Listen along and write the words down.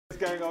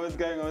going on? What's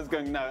going on? What's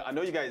going on? Now, I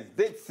know you guys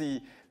did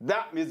see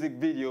that music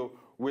video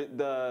with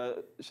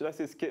the, should I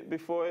say skit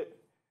before it?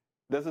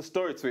 There's a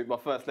story to it,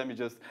 but first let me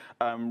just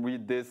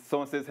read this.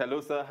 Someone says, hello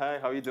sir, hi,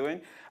 how are you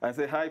doing? And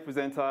say, hi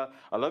presenter,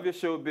 I love your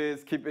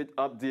showbiz, keep it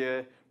up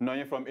dear.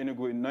 Noye from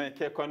Enugu, Noye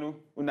Kekwanu,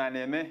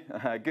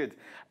 Unaneme. Good.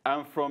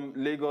 I'm from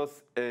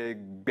Lagos,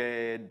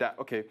 Beda.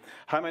 Okay.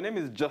 Hi, my name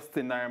is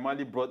Justin.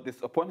 Naramali brought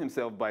this upon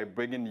himself by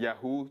bringing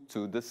Yahoo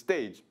to the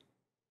stage.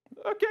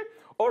 Okay.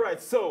 All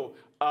right. So,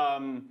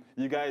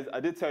 you guys, I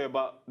did tell you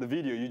about the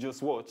video you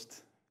just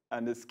watched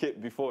and the skit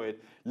before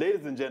it.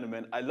 Ladies and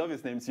gentlemen, I love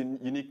his name. It's a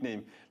unique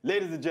name.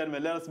 Ladies and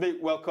gentlemen, let us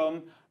make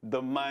welcome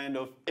the mind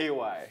of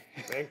AY.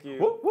 Thank you.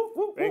 Woo, woo,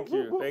 woo, thank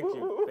woo, you. woo, Thank woo,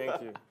 you. woo.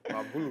 Thank you.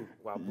 Wabulu.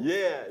 Wabulu.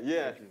 Yeah,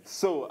 yeah.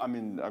 So, I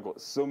mean, I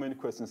got so many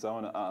questions I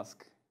want to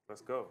ask.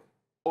 Let's go.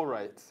 All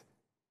right.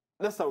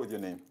 Let's start with your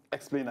name.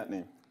 Explain that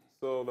name.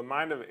 So the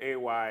mind of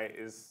AY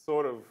is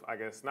sort of, I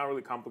guess, not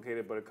really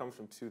complicated, but it comes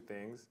from two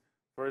things.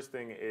 First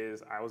thing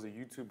is I was a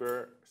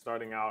YouTuber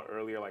starting out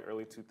earlier, like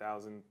early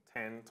 2010s.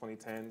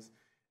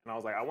 And I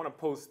was like, I want to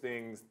post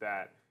things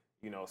that,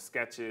 you know,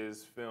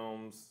 sketches,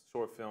 films,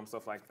 short films,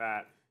 stuff like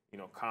that, you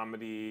know,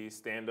 comedy,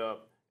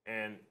 stand-up.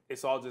 And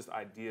it's all just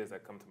ideas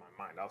that come to my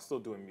mind. I was still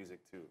doing music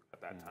too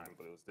at that time,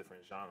 but it was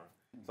different genre.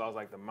 So I was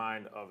like the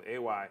mind of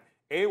AY.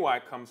 AY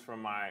comes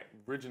from my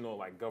original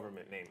like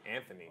government name,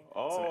 Anthony.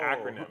 It's an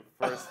acronym.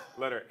 First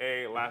letter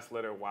A, last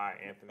letter Y,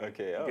 Anthony.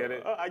 Okay. You get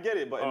it? I get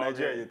it, but in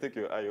Nigeria, okay. you think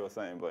you're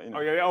saying, but you know.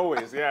 Oh yeah,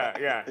 always, yeah.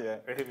 Yeah.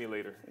 It hit me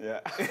later. Yeah.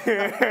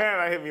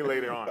 That hit me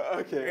later on.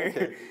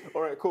 Okay.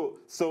 All right, cool.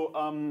 So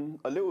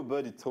a little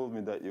birdie told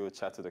me that you're a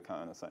chartered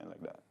accountant or something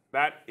like that.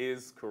 That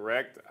is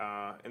correct.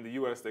 In the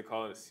US, they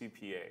call it a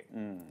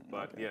CPA.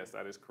 But yes,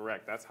 that is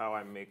correct. That's how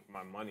I make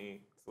my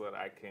money so that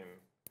I can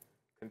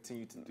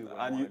continue to do what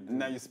I want to do.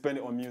 Now you spend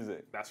it on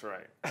music. That's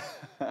right.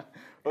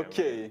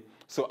 Okay,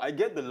 so I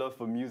get the love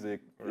for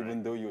music,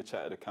 even though you're a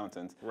chartered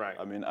accountant. Right.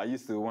 I mean, I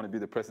used to want to be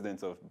the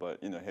president of,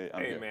 but you know, hey,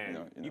 I'm here. Man,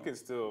 you know, can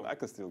still. I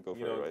can still go for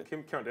you know, it, right?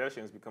 Kim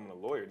Kardashian is becoming a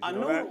lawyer. I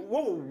know know. that?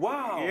 Whoa,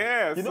 wow.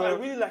 Yeah. You know, I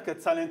really like a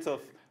talent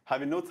of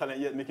having no talent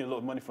yet making a lot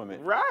of money from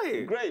it.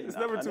 Right. Great. It's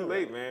never too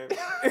late, man.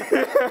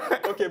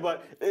 Okay,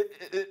 but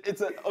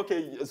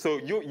okay. So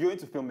you're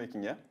into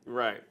filmmaking, yeah?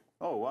 Right.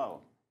 Oh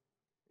wow.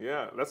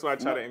 Yeah, that's what I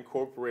try to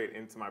incorporate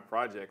into my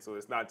project. So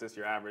it's not just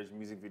your average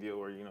music video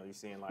where you know you're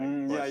seeing like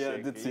I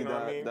did see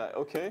that. I mean?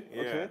 Okay.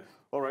 Yeah. Okay.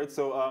 All right.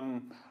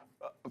 So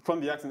from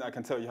the accent, I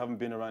can tell you haven't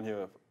been around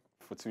here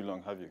for too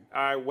long, have you?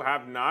 I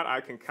have not. I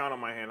can count on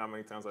my hand how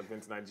many times I've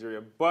been to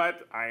Nigeria,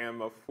 but I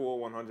am a full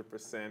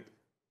 100%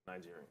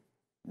 Nigerian.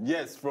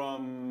 Yes,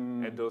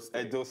 from Edo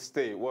State. Edo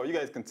State. Well, you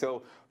guys can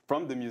tell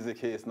from the music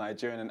here, it's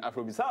Nigerian and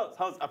Afrobeats.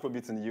 How's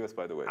Afrobeats in the US,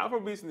 by the way?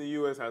 Afrobeats in the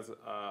US has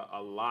a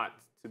lot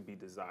to be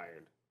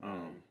desired,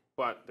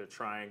 but they're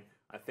trying.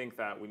 I think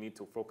that we need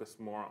to focus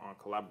more on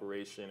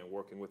collaboration and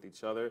working with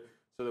each other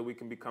so that we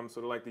can become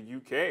sort of like the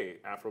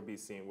UK Afrobeat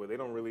scene where they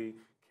don't really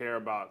care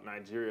about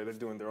Nigeria. They're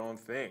doing their own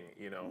thing,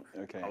 you know.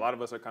 Okay. A lot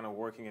of us are kind of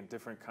working in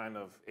different kind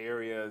of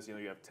areas. You know,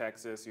 you have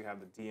Texas, you have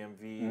the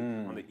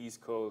DMV on the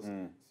East Coast.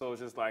 So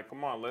it's just like,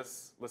 come on,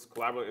 let's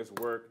collaborate, let's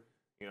work.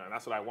 You know, and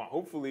that's what I want.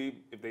 Hopefully,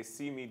 if they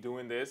see me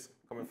doing this,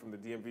 coming from the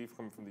DMV,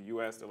 coming from the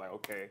US, they're like,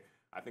 okay,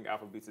 I think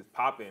Afrobeats is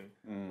popping.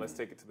 Let's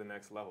take it to the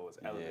next level. Let's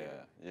elevate.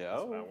 Yeah.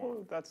 That's what I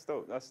want. That's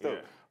dope. That's dope.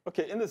 Yeah.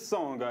 Okay, in the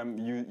song,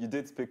 you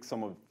did speak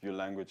some of your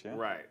language, yeah?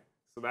 Right.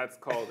 So that's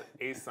called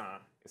Asan.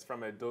 It's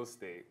from Edo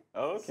State.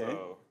 Oh, okay.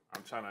 So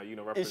I'm trying to, you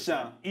know,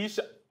 represent.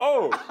 Isha.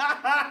 Oh,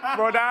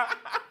 brother.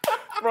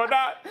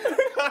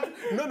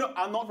 No,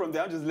 I'm not from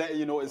there. I'm just letting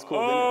you know what it's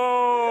called.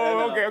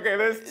 Oh, okay.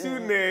 There's two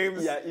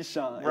names. Yeah,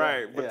 Ishan.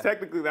 Right, yeah, but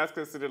technically that's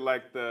considered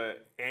like the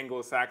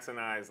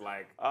Anglo-Saxonized,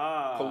 like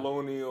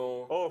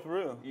colonial. Oh, for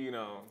real? You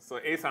know, so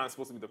Asan is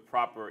supposed to be the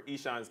proper.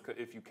 Ishan is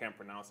if you can't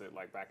pronounce it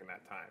like back in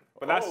that time.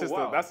 But that's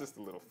just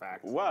a little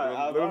fact.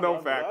 Wow. Little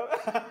known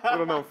fact.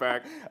 Little known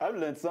fact. I've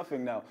learned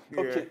something now.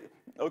 Yeah.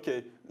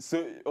 Okay.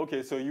 So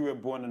you were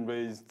born and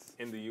raised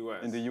in the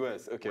U.S. In the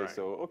U.S. Okay. Right.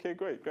 So okay,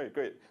 great.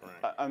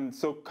 Right.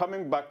 So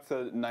coming back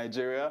to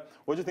Nigeria,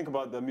 what do you think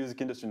about the music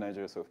industry in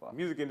Nigeria so far?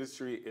 Music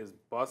industry is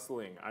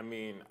bustling. I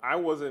mean, I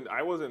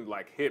wasn't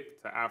like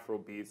hip to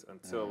Afrobeats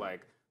until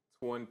like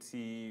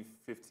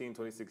 2015,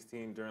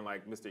 2016 during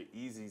like Mr.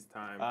 Easy's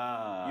time.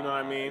 You know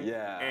what I mean?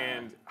 Yeah.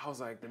 And I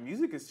was like, the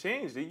music has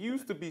changed. It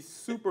used to be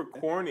super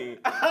corny.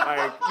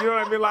 Like, you know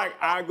what I mean? Like,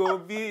 I go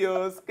be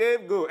your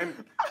scapegoat. And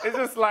it's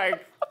just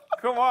like,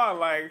 come on,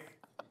 like,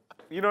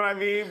 you know what I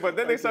mean? But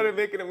then they started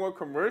making it more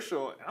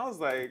commercial. And I was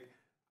like,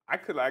 I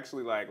could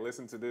actually like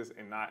listen to this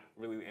and not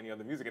really any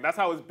other music. And that's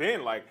how it's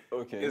been. Like,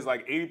 it's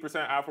like 80%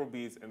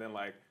 Afrobeats and then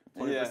like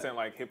 20%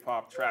 like hip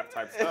hop, trap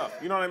type stuff.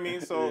 You know what I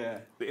mean? So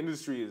the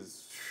industry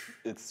is.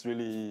 It's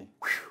really.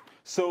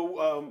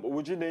 So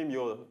would you name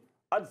your?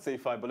 I'd say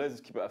 5, but let's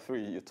just keep it at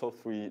 3. Your top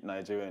 3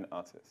 Nigerian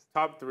artists.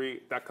 Top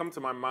 3 that come to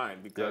my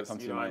mind because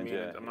you know what I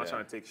mean. I'm not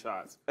trying to take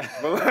shots,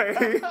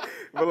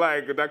 but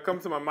like that come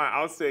to my mind.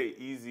 I'll say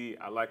Easy.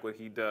 I like what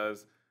he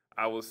does.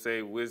 I will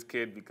say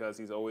Wizkid because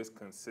he's always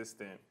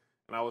consistent.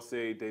 And I would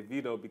say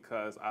Davido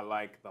because I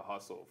like the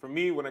hustle. For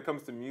me, when it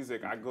comes to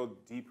music, I go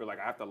deeper. Like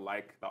I have to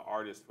like the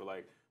artist for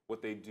like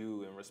what they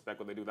do and respect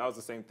what they do. That was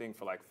the same thing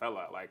for like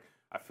Fela. Like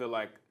I feel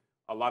like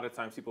a lot of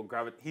times people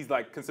gravitate. He's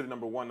like considered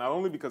 #1 not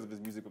only because of his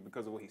music but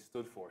because of what he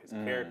stood for, his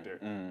character.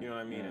 You know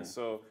what I mean? And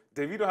so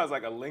Davido has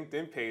like a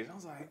LinkedIn page. I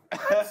was like,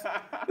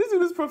 this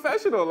dude is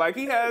professional. Like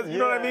he has, you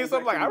know what I mean? So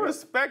I'm like, I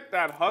respect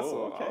that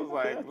hustle. I was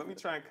like, let me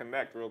try and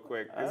connect real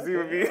quick and see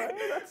what me.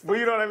 But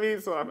you know what I mean?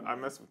 So I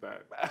mess with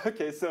that.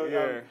 Okay,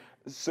 so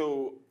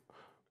so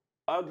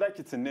I'd like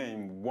you to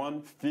name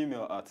one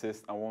female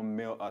artist and one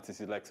male artist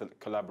you'd like to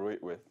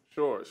collaborate with.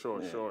 Sure.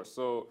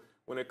 So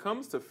when it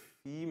comes to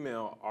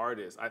female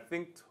artists, I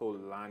think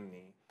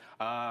Tolani.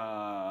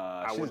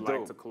 I would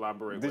like to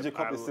collaborate with. Did you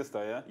copy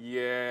sister, yeah?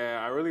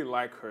 Yeah, I really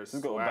like her She's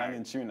got a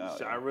banging tune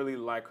out. I really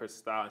like her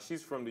style.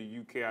 She's from the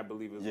UK, I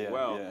believe, as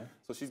well. Yeah.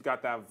 So she's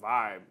got that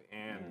vibe,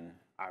 and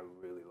I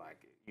really like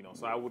it. You know,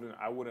 so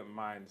I wouldn't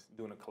mind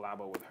doing a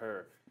collabo with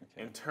her.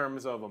 Okay. In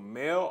terms of a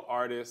male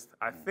artist,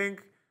 I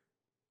think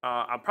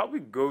I'll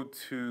probably go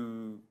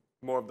to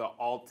more of the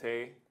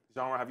Alte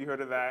genre. Have you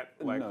heard of that?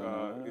 Like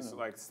it's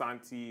like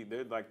Santi.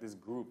 They're like this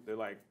group. They're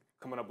like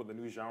coming up with a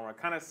new genre.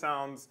 Kind of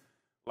sounds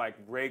like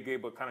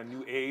reggae, but kind of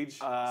new age.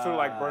 Sort of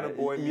like Burna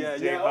Boy meets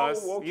J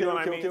Hus. You know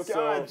what I mean?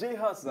 So, J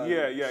Hus.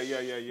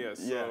 Yeah.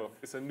 So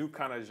it's a new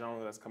kind of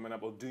genre that's coming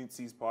up.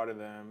 Odunsi's part of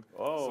them.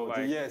 Oh, so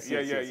like, yes.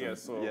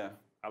 So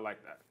I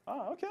like that.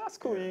 Oh, okay, that's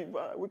cool.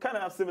 Yeah. We kind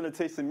of have similar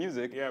tastes in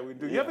music. Yeah, we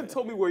do. You haven't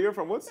told me where you're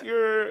from. What's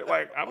your,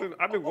 like,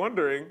 I've been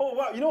wondering. Oh,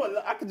 wow, you know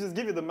what? I could just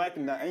give you the mic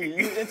now and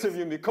you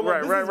interview me. Come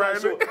on, this is my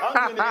show.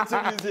 I'm doing the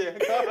interviews here.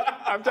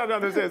 I'm trying to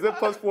understand. Is it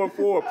 +44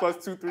 or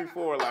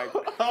 +234? Like,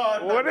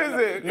 what is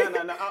it?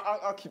 No.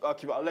 I'll keep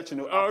it. I'll let you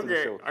know after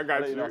the show. I got you.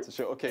 I'll let you know after the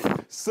show. Okay,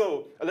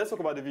 so let's talk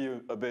about the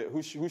video a bit.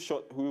 Who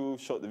shot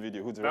the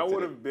video? Who directed it? That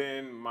would have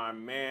been my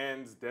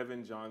man's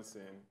Devin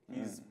Johnson.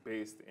 He's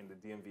based in the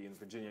DMV in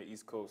Virginia,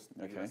 East Coast,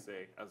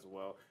 USA as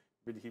well.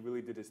 He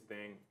really did his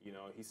thing. You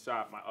know, he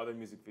shot my other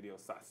music video,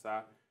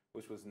 Sasa,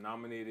 which was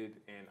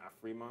nominated in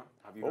Afrima.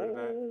 Have you heard of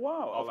that? Oh,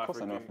 wow. All of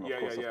course I know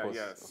Afrima.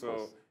 Yeah.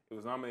 So it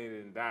was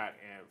nominated in that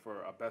and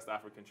for a Best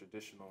African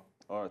Traditional.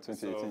 Oh,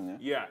 2018,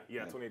 yeah?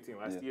 Yeah, 2018,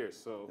 last year.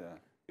 So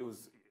it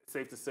was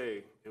safe to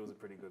say it was a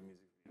pretty good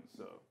music video.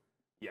 So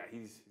yeah,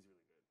 he's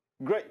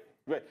really good.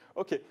 Great.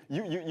 Okay,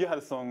 you had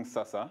a song,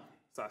 Sasa.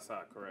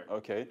 Sasa, correct.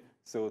 Okay,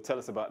 so tell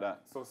us about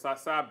that. So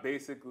Sasa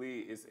basically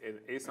is an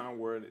Asan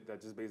word that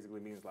just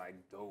basically means like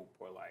dope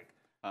or like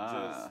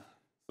just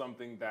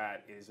something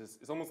that is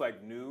just, it's almost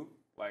like new.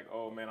 Like,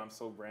 oh man, I'm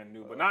so brand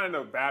new. But not in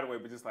a bad way,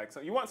 but just like,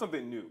 so you want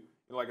something new.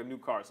 You're like a new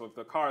car. So if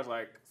the car is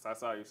like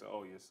Sasa, you say,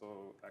 oh,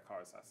 that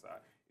car is Sasa.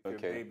 If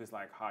your babe is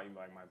like hot, you're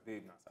like, my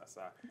babe, not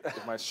Sasa.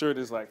 If my shirt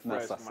is like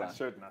fresh, my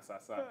shirt, not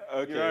Sasa.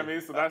 Okay. You know what I mean?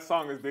 So that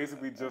song is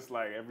basically just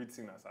like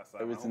everything not Sasa.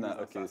 Everything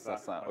not, okay,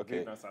 Sasa. My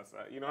babe, not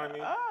Sasa. You know what I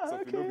mean? So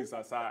if you know be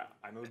Sasa,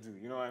 I know do.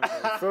 You know what I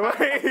mean? So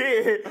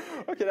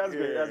okay, that's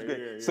great. That's great.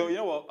 Yeah. So you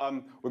know what?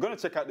 We're gonna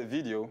check out the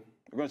video.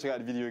 We're gonna check out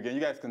the video again.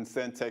 You guys can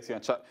send text here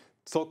and chat.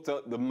 Talk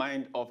to the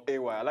mind of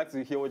AY. I'd like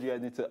to hear what you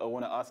guys need to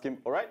want to ask him.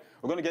 All right?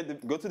 We're gonna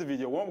go to the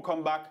video. When we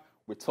come back,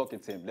 we're talking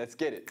to him. Let's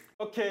get it.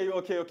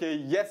 Okay.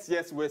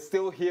 Yes, we're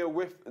still here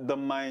with the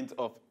mind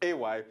of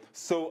AY.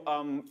 So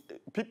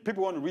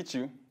people want to reach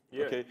you.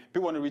 Yeah. Okay.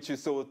 People want to reach you.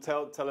 So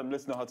tell them,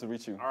 let's know how to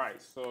reach you. All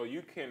right. So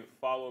you can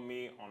follow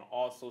me on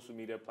all social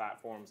media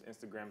platforms,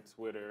 Instagram,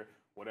 Twitter,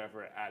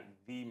 whatever, at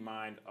The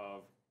Mind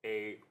of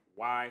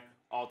AY.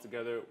 All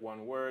together,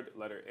 one word,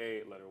 letter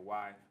A, letter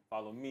Y.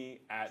 Follow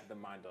me at The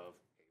Mind of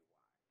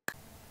AY.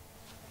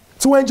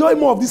 To enjoy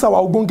more of these our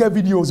Ogbonge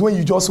videos when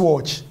you just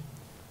watch,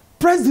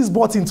 press this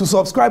button to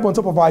subscribe on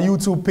top of our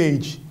YouTube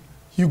page.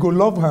 You go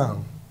love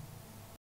am.